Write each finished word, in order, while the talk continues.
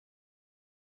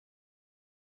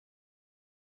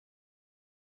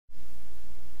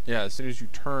Yeah, as soon as you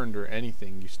turned or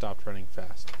anything, you stopped running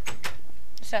fast.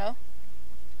 So?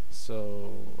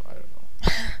 So, I don't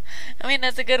know. I mean,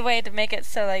 that's a good way to make it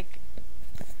so, like...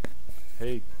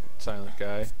 Hey, silent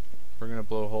guy. We're gonna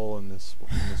blow a hole in this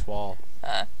wall.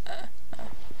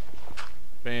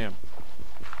 Bam.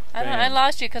 I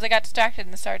lost you because I got distracted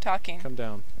and started talking. Come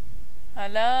down.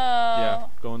 Hello? Yeah,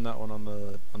 go in that one on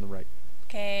the right.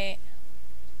 Okay.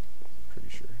 Pretty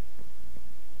sure.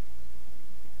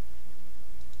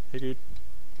 Hey, dude.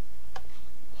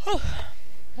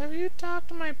 Have you talked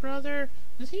to my brother?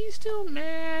 Is he still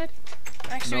mad?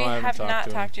 Actually, No, I we haven't have not to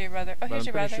him. talked to your brother. Oh, But here's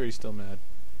your I'm pretty brother. sure he's still mad.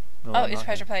 No, Oh, I'm it's not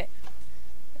treasure him. plate.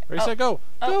 Ready, set, go!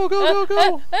 Oh,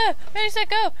 Go! ready, set,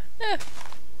 go!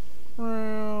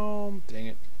 Dang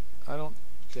it.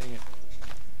 Dang it.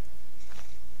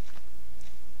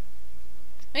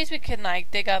 At least we can,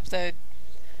 like, dig up the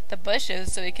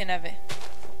bushes so we can have it.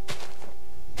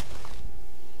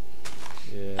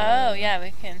 Yeah. Oh, yeah,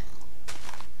 we can.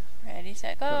 Ready,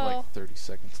 set, go. Got like 30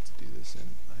 seconds to do this,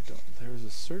 and there's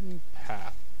a certain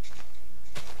path,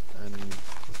 and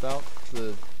without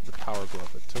the power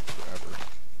glove, it took forever.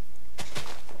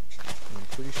 And I'm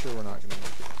pretty sure we're not going to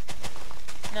make it.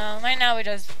 No, right now we're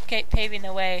just paving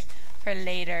the way for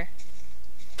later.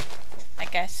 I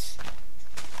guess.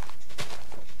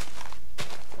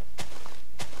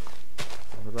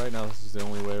 But right now, this is the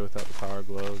only way without the power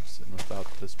gloves and without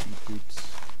the speed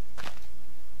boots.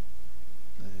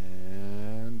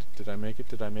 And did I make it?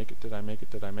 Did I make it? Did I make it?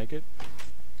 Did I make it?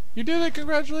 You did it!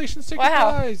 Congratulations! Take your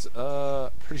prize!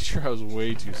 Pretty sure I was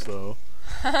way too slow.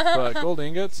 But gold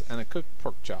ingots and a cooked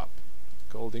pork chop.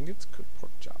 Gold ingots, cooked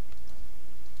pork chop.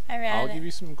 I'll give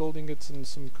you some gold ingots and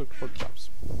some cooked pork chops.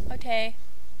 Okay.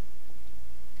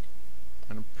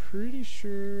 And I'm pretty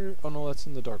sure... Oh no, that's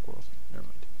in the dark world. Never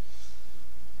mind.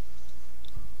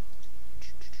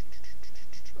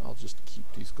 I'll just keep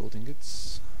these gold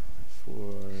ingots for...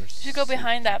 You should go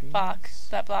behind that block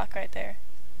right there.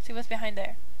 See what's behind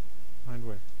there. Behind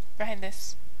where? Behind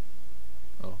this.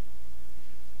 Oh.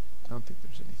 I don't think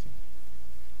there's anything.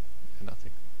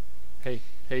 Nothing.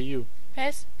 Hey you.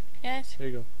 Yes? Yes? There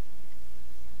you go.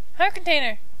 Fire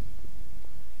container!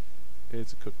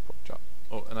 It's a cooked pork chop.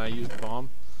 Oh, and I used a bomb,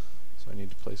 so I need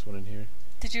to place one in here.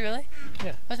 Did you really?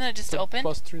 Yeah. Wasn't it just open?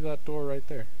 Bust through that door right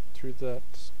there. Through that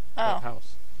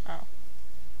house. Oh.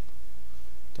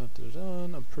 Dun, dun,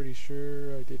 dun. I'm pretty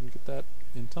sure I didn't get that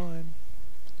in time.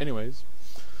 Anyways,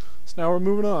 so now we're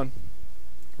moving on.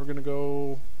 We're gonna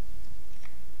go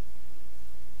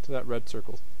to that red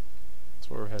circle. That's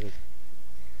where we're headed.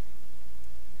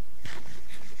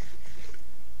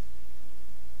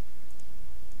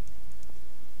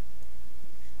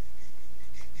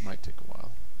 Might take a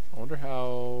while. I wonder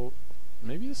how...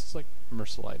 Maybe this is like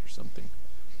mercilite or something.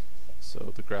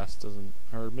 So the grass doesn't...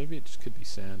 Or maybe it just could be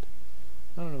sand.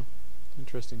 I don't know.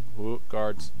 Interesting. Whoa,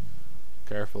 guards.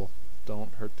 Careful.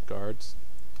 Don't hurt the guards.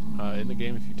 In the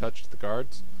game, if you touch the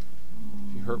guards,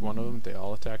 if you hurt one of them, they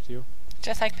all attack you.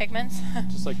 Just like pigments?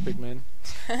 Just like pigmen.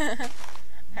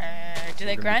 Do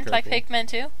they grunt like pigmen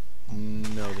too?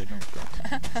 No, they don't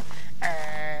grunt.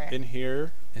 In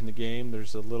here, in the game,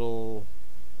 there's a little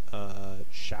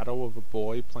shadow of a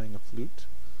boy playing a flute.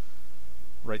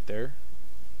 Right there.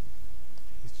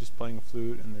 He's just playing a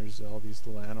flute, and there's all these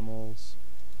little animals.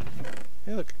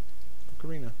 Hey, look.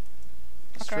 Ocarina.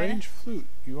 A strange flute.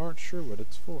 You aren't sure what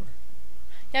it's for.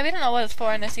 Yeah, we don't know what it's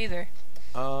for in this either.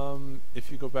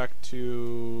 If you go back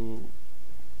to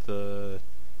the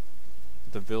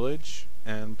village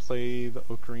and play the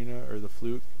ocarina or the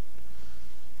flute.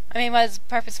 I mean, what is the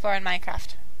purpose for in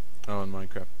Minecraft? Oh, in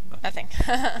Minecraft, nothing.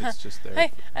 It's just there.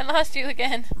 Hey, I lost you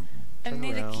again. I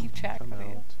need to keep track of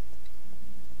you.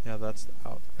 Yeah, that's the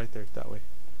out. Right there, that way.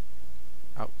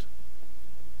 Out.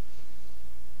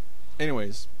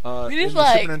 Anyways, we need in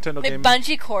like the Super Nintendo game,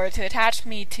 bungee cord to attach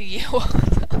me to you.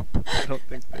 I don't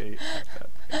think they have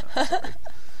that. Yeah, sorry.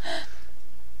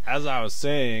 As I was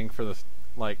saying for the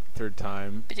third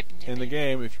time, in the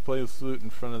game, if you play the flute in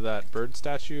front of that bird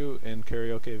statue in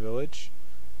Karaoke Village,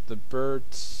 the bird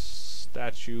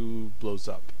statue blows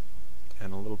up,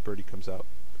 and a little birdie comes out.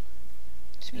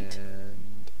 Sweet.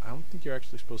 And I don't think you're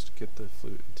actually supposed to get the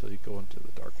flute until you go into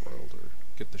the dark world or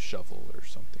get the shovel or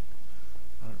something.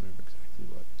 I don't remember exactly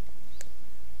what.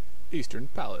 Eastern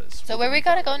Palace. So where we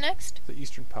gotta go next? The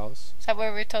Eastern Palace. Is that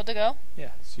where we're told to go?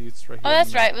 Yeah, see it's right here. Oh,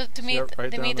 that's right. To meet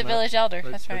the village elder.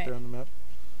 That's right. Right there on the map.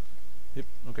 Yep,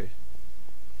 okay.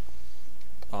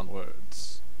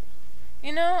 Onwards.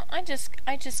 You know, I just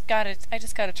gotta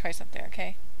try something,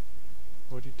 okay?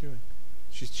 What are you doing?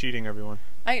 She's cheating, everyone.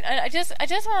 I just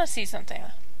want to see something.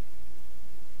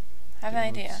 I have an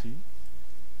idea. See?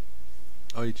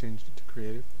 Oh, you changed it to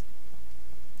creative?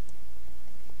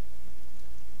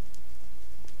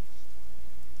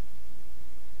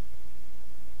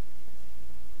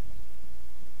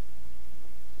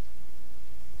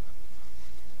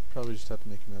 Probably just have to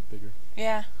make your map bigger.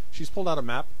 Yeah. She's pulled out a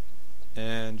map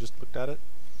and just looked at it.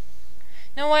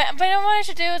 No, what I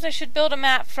should do is I should build a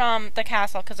map from the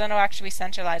castle, because then it'll actually be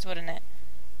centralized, wouldn't it?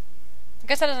 I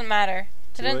guess that doesn't matter.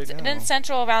 It didn't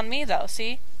central around me, though,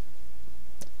 see?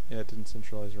 Yeah, it didn't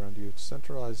centralize around you. It's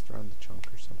centralized around the chunk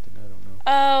or something. I don't know.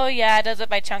 Oh, yeah, it does it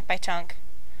by chunk by chunk.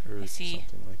 Or I see.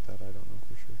 Something like that. I don't know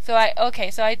for sure. So I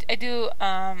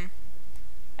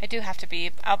do have to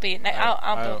be. I'll build one.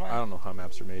 I don't know how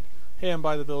maps are made. Hey, I'm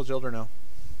by the village elder now.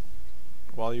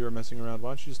 While you were messing around, why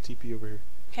don't you just TP over here?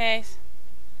 Okay.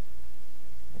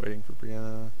 Waiting for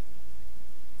Brianna.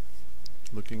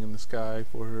 Looking in the sky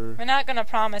for her. We're not gonna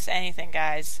promise anything,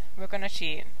 guys. We're gonna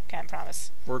cheat. Can't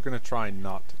promise. We're gonna try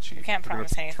not to cheat. We can't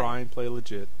promise anything. Try and play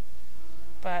legit.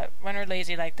 But when we're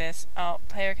lazy like this, oh,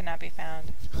 player cannot be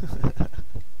found.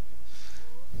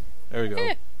 There we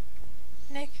go.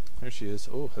 Nick. There she is.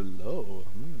 Oh, hello.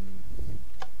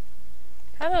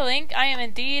 Hello, Link. I am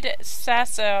indeed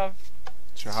Sasa,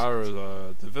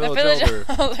 Chahara, the village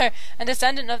elder. a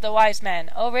descendant of the wise men.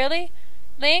 Oh, really?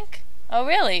 Link? Oh,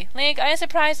 really? Link, I am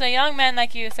surprised a young man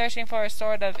like you searching for a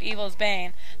sword of evil's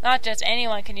bane. Not just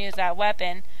anyone can use that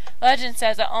weapon. Legend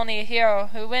says that only a hero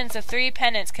who wins the 3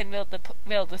 pennants can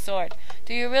wield the sword.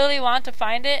 Do you really want to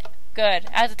find it? Good.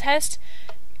 As a test,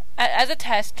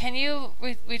 can you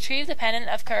retrieve the pendant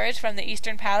of courage from the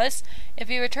Eastern Palace? If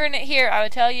you return it here, I will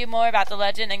tell you more about the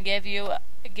legend and give you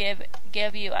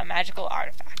a magical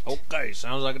artifact. Okay,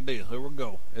 sounds like a deal. Here we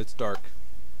go. It's dark.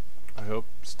 I hope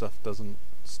stuff doesn't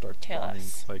start spawning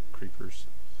like creepers.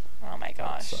 Oh my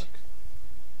gosh. That suck.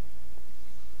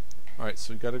 Alright,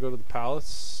 so we gotta go to the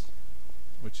palace,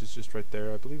 which is just right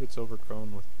there. I believe it's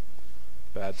overgrown with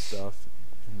bad stuff.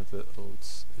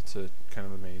 It's a kind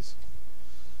of a maze.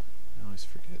 I always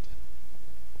forget.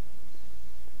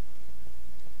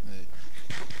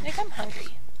 Nick, I'm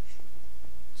hungry.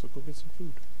 So go get some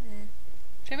food.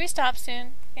 Should we stop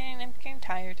soon? I'm getting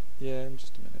tired. Yeah, in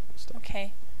just a minute. We'll stop.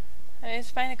 Okay.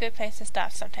 Let's find a good place to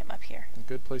stop sometime up here. A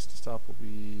good place to stop will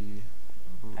be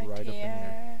right up in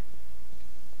here.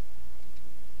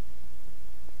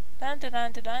 Dun dun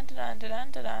dun dun dun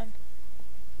dun dun dun.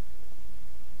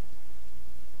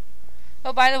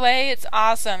 Oh, by the way, it's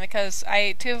awesome because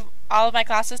all of my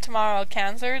classes tomorrow are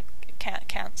canceled.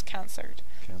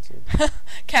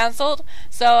 Cancelled.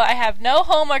 So I have no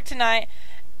homework tonight,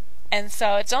 and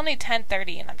so it's only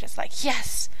 10:30, and I'm just like,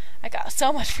 yes, I got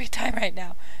so much free time right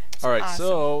now. Alright, awesome.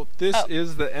 So this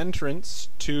is the entrance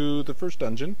to the first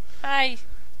dungeon. Hi.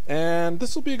 And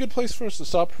this will be a good place for us to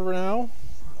stop for now.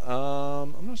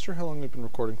 I'm not sure how long we've been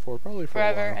recording for. Probably for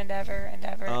forever a while. and ever and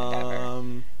ever and ever.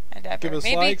 And ever. Give us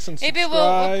likes and subscribe.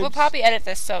 Maybe we'll probably edit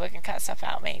this so we can cut stuff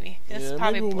out. Maybe.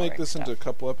 Maybe we'll make this into a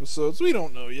couple episodes. We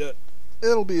don't know yet.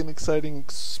 It'll be an exciting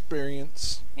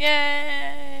experience.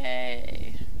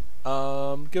 Yay!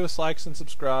 Give us likes and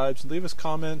subscribes. Leave us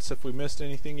comments if we missed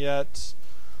anything yet.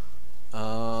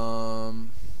 I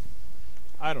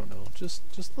don't know.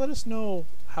 Just let us know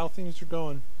how things are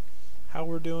going, how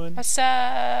we're doing. What's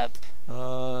up?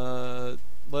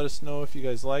 Let us know if you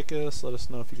guys like us. Let us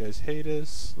know if you guys hate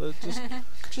us.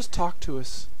 Just talk to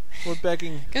us. We're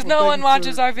begging. Because no one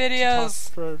watches our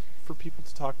videos. For people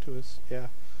to talk to us. Yeah.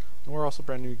 And we're also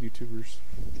brand new YouTubers.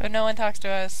 So no one talks to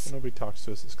us. So nobody talks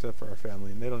to us except for our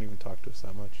family, and they don't even talk to us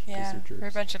that much. Yeah, they're jerks. We're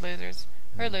a bunch of losers.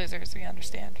 We're losers, we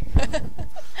understand.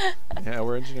 Yeah,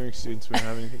 we're engineering students. We don't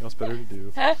have anything else better to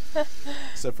do.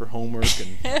 Except for homework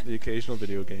and the occasional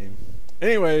video game.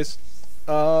 Anyways,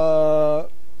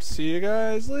 see you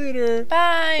guys later.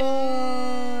 Bye.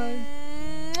 Bye.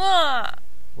 Mwah.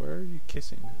 Where are you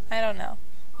kissing? I don't know.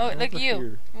 Oh, Over look you.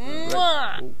 Here. Mwah.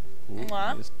 Right. Oh,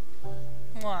 Mwah. yes.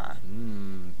 Mwah.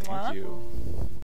 Thank you.